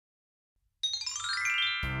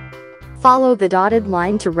Follow the dotted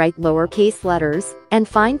line to write lowercase letters, and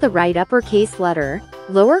find the right uppercase letter,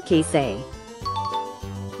 lowercase a.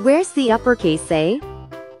 Where's the uppercase a?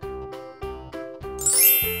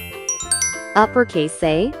 Uppercase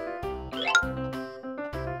a.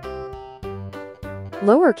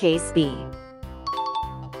 Lowercase b.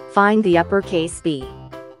 Find the uppercase b.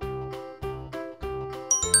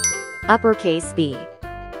 Uppercase b.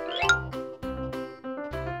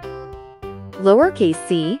 Lowercase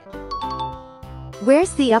c.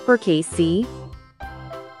 Where's the uppercase c?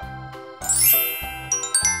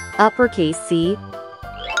 Uppercase c.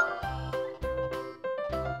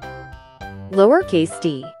 Lowercase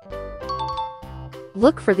d.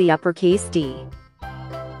 Look for the uppercase d.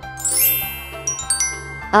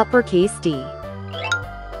 Uppercase d.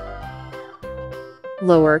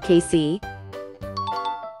 Lowercase e.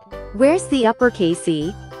 Where's the uppercase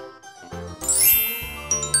e?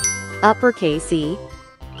 Uppercase e.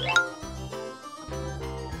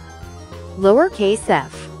 Lowercase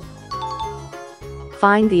f.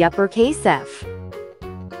 Find the uppercase f.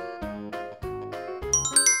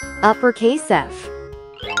 Uppercase f.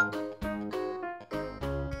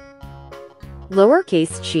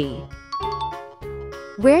 Lowercase g.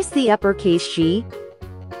 Where's the uppercase g?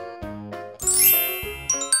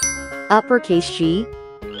 Uppercase g.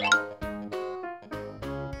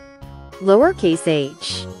 Lowercase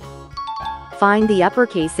h. Find the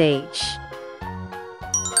uppercase h.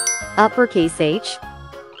 Uppercase h.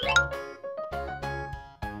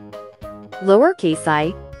 Lowercase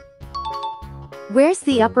I. Where's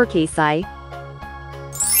the uppercase I?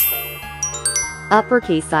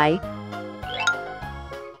 Uppercase I.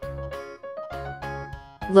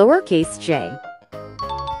 Lowercase j.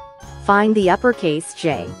 Find the uppercase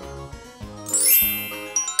j.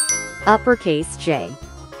 Uppercase j.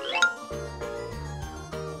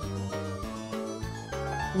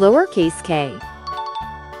 Lowercase k.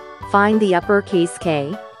 Find the uppercase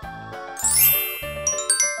k.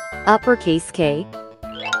 Uppercase k.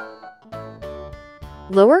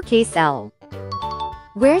 Lowercase l.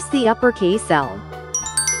 Where's the uppercase l?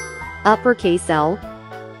 Uppercase l.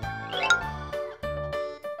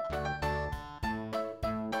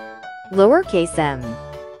 Lowercase m.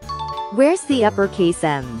 Where's the uppercase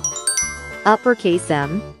m? Uppercase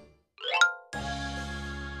m.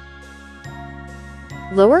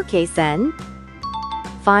 Lowercase n.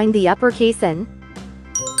 Find the uppercase n.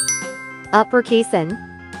 Uppercase n.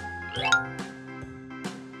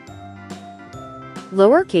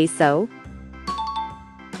 Lowercase o.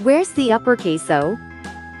 Where's the uppercase o?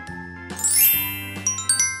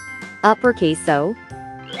 Uppercase o.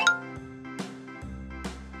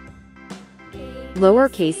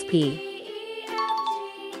 Lowercase p.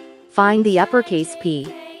 Find the uppercase p.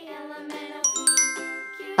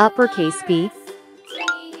 Uppercase p.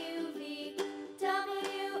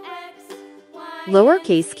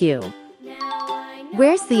 Lowercase q.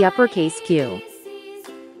 Where's the uppercase q?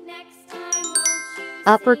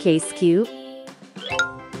 Uppercase q.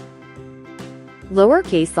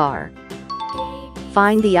 Lowercase r.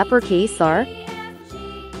 Find the uppercase r.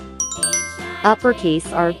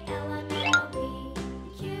 Uppercase r.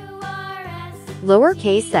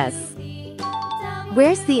 Lowercase s.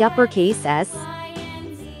 Where's the uppercase s?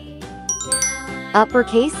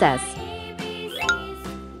 Uppercase s.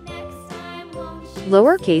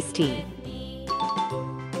 Lowercase t.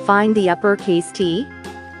 Find the uppercase t.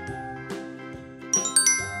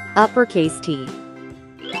 Uppercase t.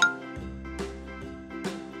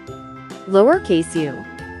 Lowercase u.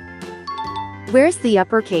 Where's the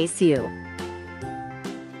uppercase u?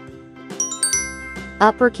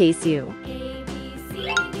 Uppercase u.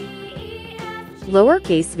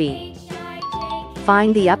 Lowercase v.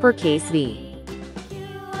 Find the uppercase v.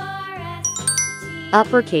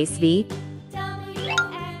 Uppercase v.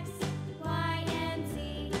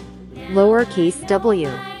 Lowercase w.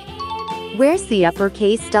 Where's the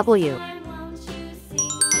uppercase w?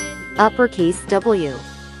 Uppercase w.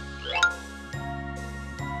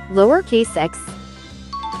 Lowercase x.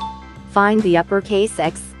 Find the uppercase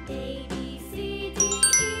x.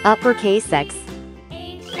 Uppercase x.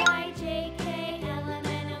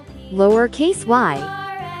 Lowercase y.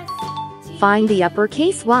 Find the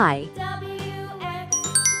uppercase y.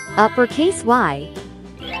 Uppercase y.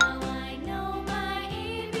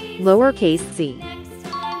 Lowercase c.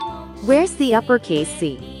 Where's the uppercase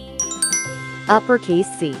c? Uppercase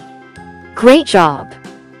c. Great job!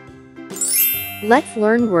 Let's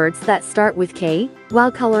learn words that start with K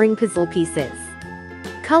while coloring puzzle pieces.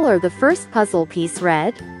 Color the first puzzle piece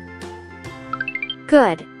red.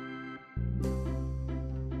 Good.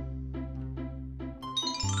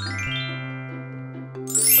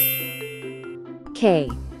 K.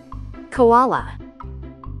 Koala.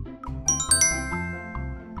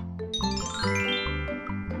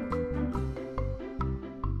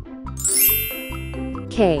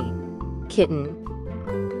 K. Kitten.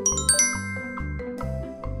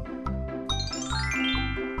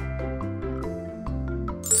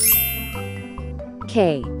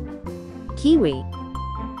 K. Kiwi.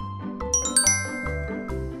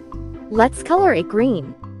 Let's color it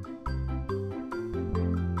green.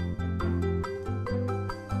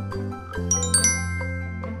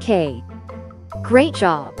 K. Great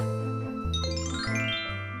job!